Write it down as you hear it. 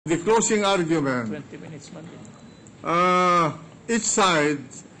The closing argument, 20 minutes man. each side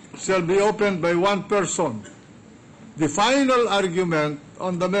shall be opened by one person. The final argument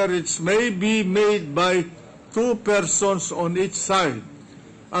on the merits may be made by two persons on each side,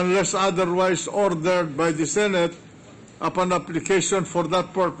 unless otherwise ordered by the Senate upon application for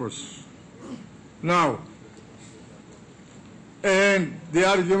that purpose. Now, and the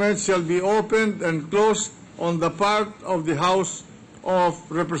argument shall be opened and closed on the part of the House of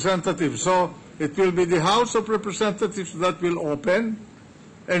Representatives. So it will be the House of Representatives that will open,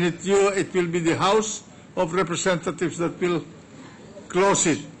 and it will be the House of Representatives that will close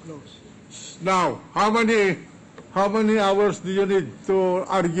it. Now, how many hours do you need to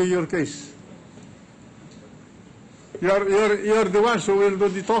argue your case? You're the ones who will do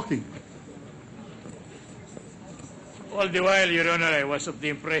the talking. All the while, Your Honor, I was of the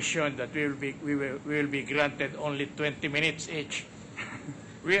impression that we will be granted only 20 minutes each.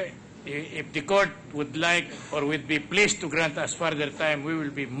 If the court would like or would be pleased to grant us further time, we will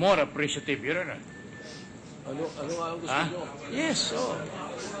be more appreciative, Your Honor. Yes.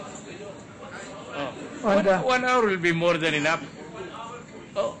 One hour will be more than enough.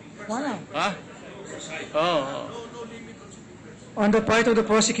 Oh. 1 hour. Huh? Oh. On the part of the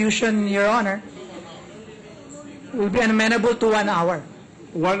prosecution, Your Honor, will be amenable to 1 hour.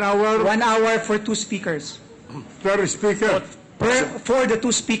 1 hour 1 hour for two speakers. per speaker. For the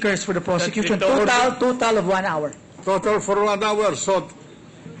two speakers for the prosecution. Total of 1 hour. Total for 1 hour. So,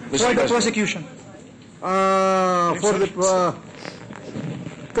 For the prosecution. for the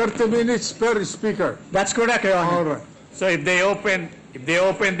 30 minutes per speaker. That's correct, Your Honor. All right. So if they open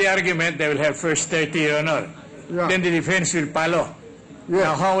the argument, they will have first 30, Your Honor. Yeah. Then the defense will follow. Yes.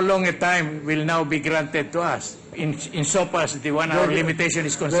 Now, how long a time will now be granted to us in so far as the 1 hour limitation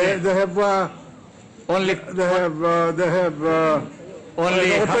is concerned? They have Only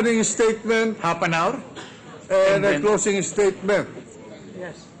an opening statement half an hour? and a then- closing statement.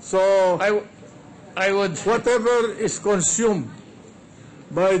 Yes. So I would... whatever is consumed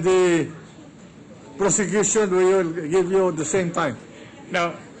by the prosecution, we will give you the same time.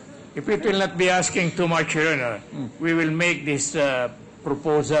 Now, if it will not be asking too much, Your Honor, we will make this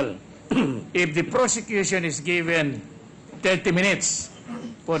proposal. If the prosecution is given 30 minutes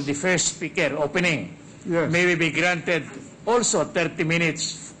for the first speaker opening, Yes. may we be granted also 30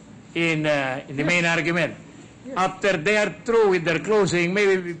 minutes in the main argument. After they are through with their closing, may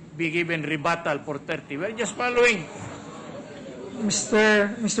we be given rebuttal for 30. We're just following.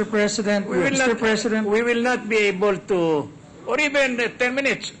 Mr. President, We will not be able to, or even 10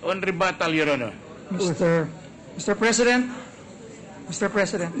 minutes on rebuttal, Your Honor. Mr. President,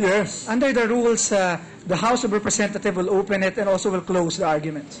 Yes. under the rules, the House of Representatives will open it and also will close the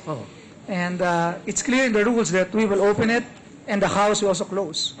arguments. Oh. And it's clear in the rules that we will open it and the House will also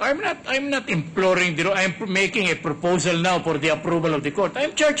close. I'm not imploring I'm making a proposal now for the approval of the court.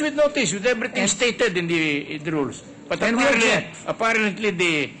 I'm charged with notice with everything stated in the rules. But And we object. apparently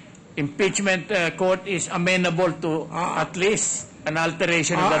the impeachment court is amenable to at least an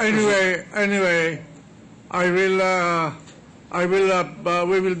alteration of that procedure. Anyway,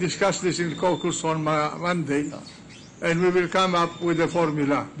 we will discuss this in caucus on Monday, and we will come up with a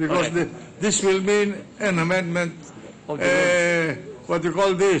formula, because Okay. this will mean an amendment, Of the what you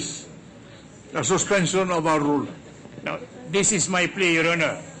call this, a suspension of our rule. Now, this is my plea, Your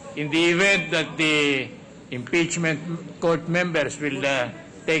Honor. In the event that the impeachment court members will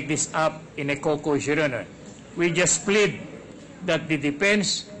take this up in a caucus, Your Honor, we just plead that the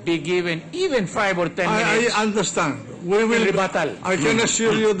defense be given even 5 or 10 minutes. I understand. We will rebuttal. I can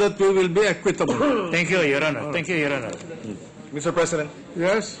assure you that we will be equitable. Thank you, Your Honor. Thank you, Your Honor. Mr. President.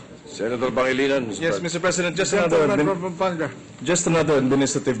 Yes? Senator Pangilinan. Yes, Mr. President, just Gentleman from Pampanga. another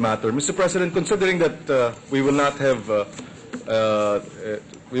administrative matter. Mr. President, considering that we will not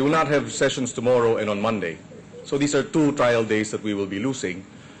have sessions tomorrow and on Monday, so these are 2 trial days that we will be losing.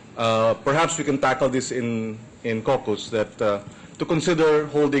 Perhaps we can tackle this in caucus that to consider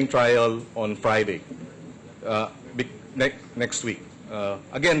holding trial on Friday next week.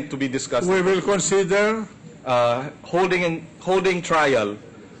 Again, to be discussed. We will consider holding trial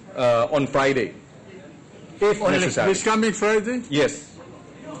on Friday, if necessary. this coming Friday. Yes.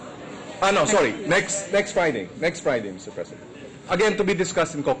 No, sorry. Next Friday. Next Friday, Mr. President. Again, to be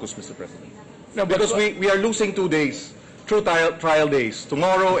discussed in caucus, Mr. President. No, but Because we are losing 2 days, 2 trial days,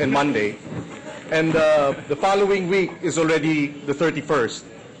 tomorrow and Monday, and the following week is already the 31st.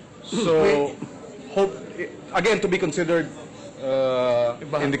 So, again, to be considered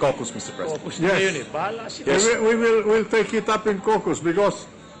in the caucus, Mr. President. Focus na Yes. yun eh. Bahala sila. Yes. We'll take it up in caucus, because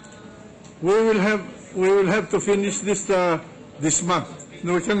we will have to finish this month.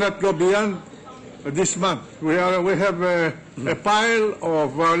 go beyond this month. We have a pile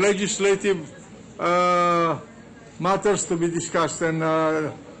of legislative matters to be discussed and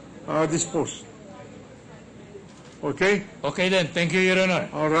disposed. Okay? Okay then, thank you, Your Honor.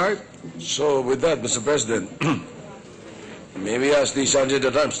 All right. So with that, Mr. President, may we ask the Sergeant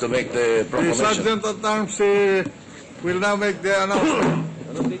at Arms to make the The proclamation? Sergeant at Arms will now make the announcement.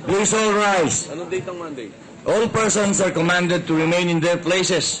 Please all rise. Anong date ang Monday? All persons are commanded to remain in their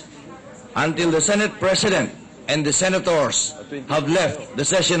places until the Senate President and the Senators have left the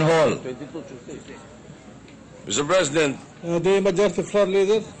session hall. Mr. President, The Majority Floor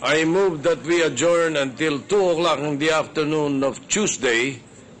Leader. I move that we adjourn until 2 o'clock in the afternoon of Tuesday,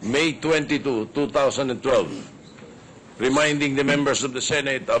 May 22, 2012, reminding the members of the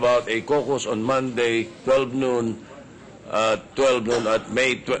Senate about a caucus on Monday, 12 noon at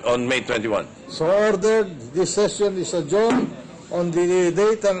May 21. So ordered, this session is adjourned on the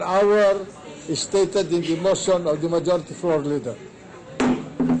date and hour stated in the motion of the Majority Floor Leader.